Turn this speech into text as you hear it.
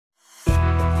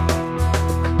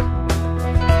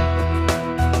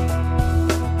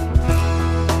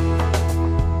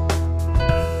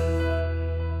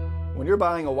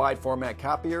buying a wide format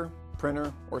copier,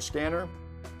 printer, or scanner,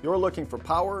 you're looking for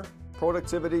power,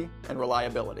 productivity, and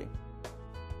reliability.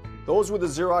 Those with the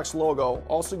Xerox logo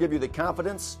also give you the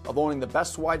confidence of owning the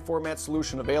best wide format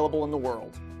solution available in the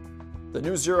world. The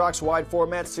new Xerox wide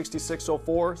format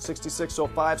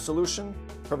 6604-6605 solution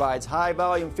provides high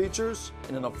volume features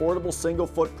in an affordable single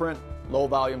footprint, low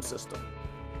volume system.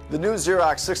 The new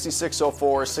Xerox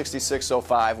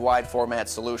 6604-6605 wide format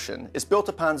solution is built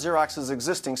upon Xerox's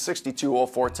existing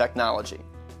 6204 technology.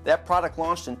 That product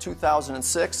launched in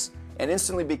 2006 and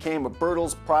instantly became a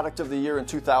Bertels's Product of the Year in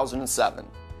 2007.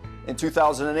 In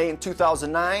 2008 and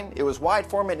 2009, it was Wide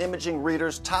Format Imaging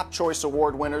Reader's Top Choice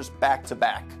Award winners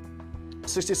back-to-back.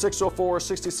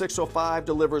 6604-6605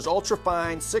 delivers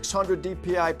ultra-fine 600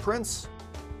 dpi prints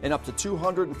in up to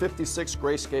 256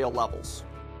 grayscale levels.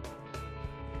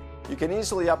 You can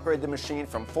easily upgrade the machine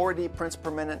from 4D prints per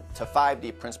minute to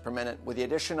 5D prints per minute with the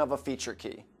addition of a feature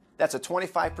key. That's a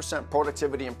 25%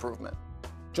 productivity improvement.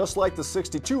 Just like the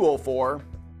 6204,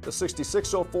 the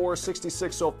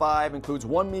 6604-6605 includes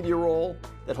one media roll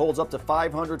that holds up to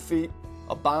 500 feet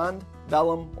of bond,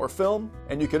 vellum, or film,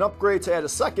 and you can upgrade to add a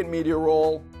second media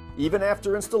roll even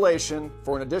after installation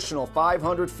for an additional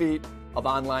 500 feet of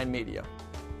online media.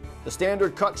 The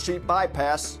standard cut sheet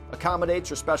bypass accommodates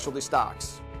your specialty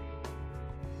stocks.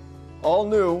 All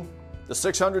new, the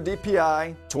 600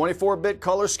 dpi 24-bit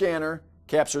color scanner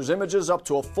captures images up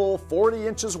to a full 40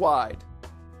 inches wide.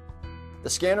 The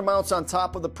scanner mounts on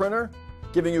top of the printer,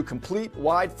 giving you complete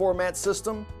wide format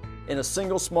system in a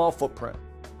single small footprint.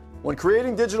 When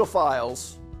creating digital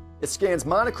files, it scans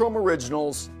monochrome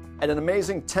originals at an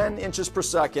amazing 10 inches per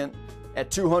second at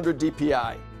 200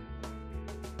 dpi.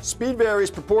 Speed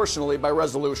varies proportionally by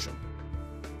resolution.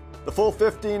 The full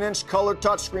 15-inch color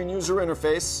touchscreen user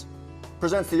interface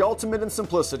presents the ultimate in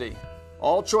simplicity.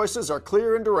 All choices are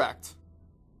clear and direct,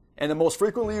 and the most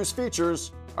frequently used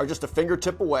features are just a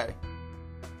fingertip away.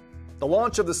 The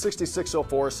launch of the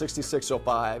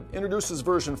 6604-6605 introduces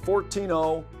version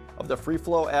 14.0 of the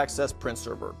FreeFlow Access print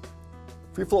server.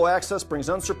 FreeFlow Access brings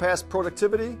unsurpassed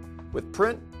productivity with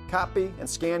print, copy, and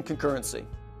scan concurrency.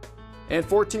 And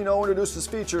 14.0 introduces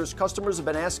features customers have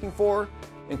been asking for,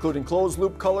 including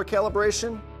closed-loop color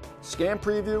calibration, scan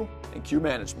preview, and queue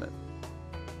management.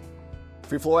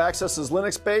 FreeFlow Access is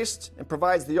Linux-based and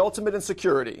provides the ultimate in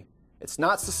security. It's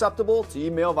not susceptible to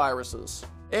email viruses.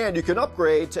 And you can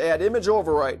upgrade to add image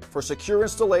overwrite for secure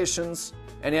installations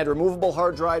and add removable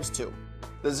hard drives too.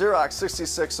 The Xerox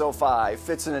 6605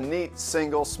 fits in a neat,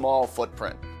 single, small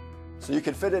footprint. So you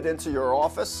can fit it into your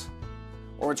office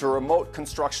or into a remote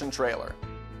construction trailer.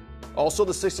 Also,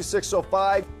 the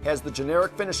 6605 has the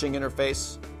generic finishing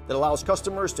interface that allows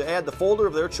customers to add the folder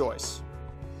of their choice.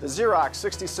 The Xerox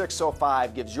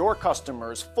 6605 gives your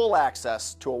customers full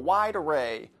access to a wide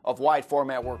array of wide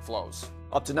format workflows.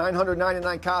 Up to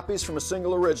 999 copies from a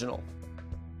single original.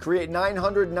 Create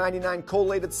 999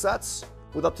 collated sets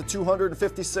with up to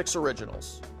 256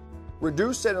 originals.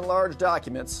 Reduce and enlarge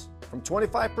documents from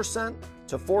 25%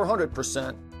 to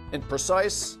 400% in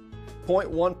precise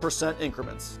 0.1%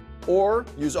 increments. Or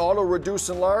use Auto Reduce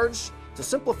Enlarge to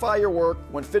simplify your work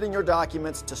when fitting your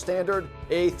documents to standard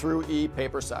A through E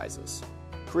paper sizes.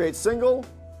 Create single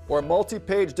or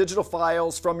multi-page digital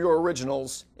files from your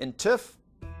originals in TIFF,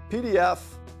 PDF,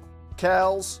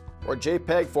 CALS, or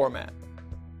JPEG format,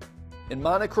 in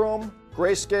monochrome,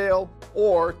 grayscale,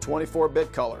 or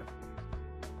 24-bit color.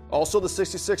 Also, the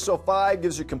 6605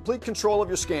 gives you complete control of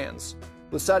your scans,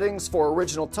 with settings for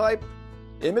original type,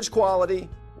 image quality,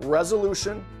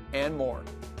 resolution, and more.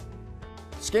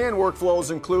 Scan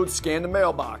workflows include scan to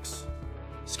mailbox.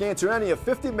 Scan to any of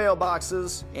 50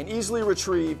 mailboxes and easily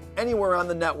retrieve anywhere on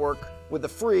the network with the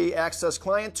free Access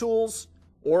Client tools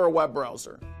or a web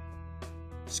browser.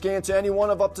 Scan to any one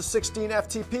of up to 16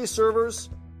 FTP servers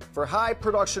for high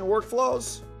production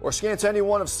workflows, or scan to any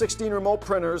one of 16 remote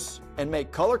printers and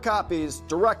make color copies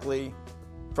directly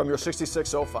from your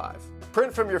 6605.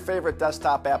 Print from your favorite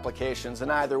desktop applications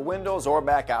in either Windows or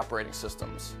Mac operating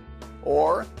systems.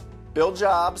 Or build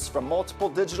jobs from multiple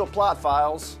digital plot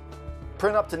files.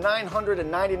 Print up to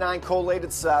 999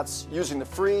 collated sets using the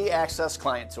free Access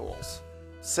Client tools.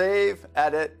 Save,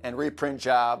 edit, and reprint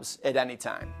jobs at any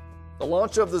time. The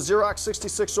launch of the Xerox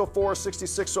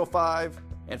 6604-6605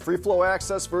 and FreeFlow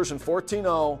Access version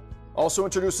 14.0 also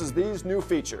introduces these new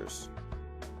features.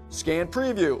 Scan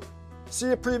Preview.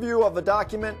 See a preview of the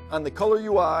document on the color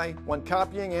UI when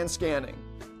copying and scanning.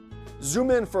 Zoom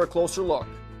in for a closer look.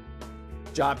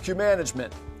 Job Queue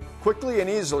Management. Quickly and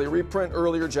easily reprint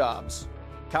earlier jobs,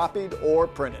 copied or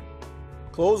printed.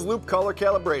 Closed Loop Color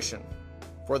Calibration.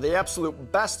 For the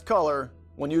absolute best color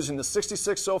when using the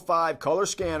 6605 color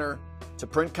scanner to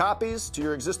print copies to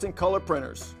your existing color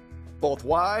printers, both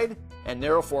wide and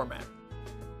narrow format.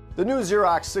 The new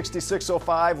Xerox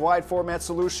 6605 wide format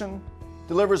solution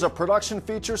delivers a production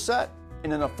feature set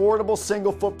in an affordable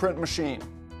single footprint machine.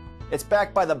 It's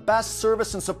backed by the best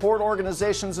service and support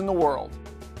organizations in the world.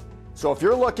 So if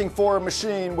you're looking for a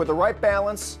machine with the right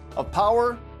balance of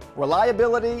power,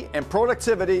 reliability, and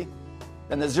productivity,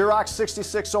 then the Xerox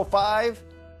 6605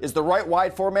 is the right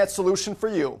wide format solution for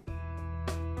you.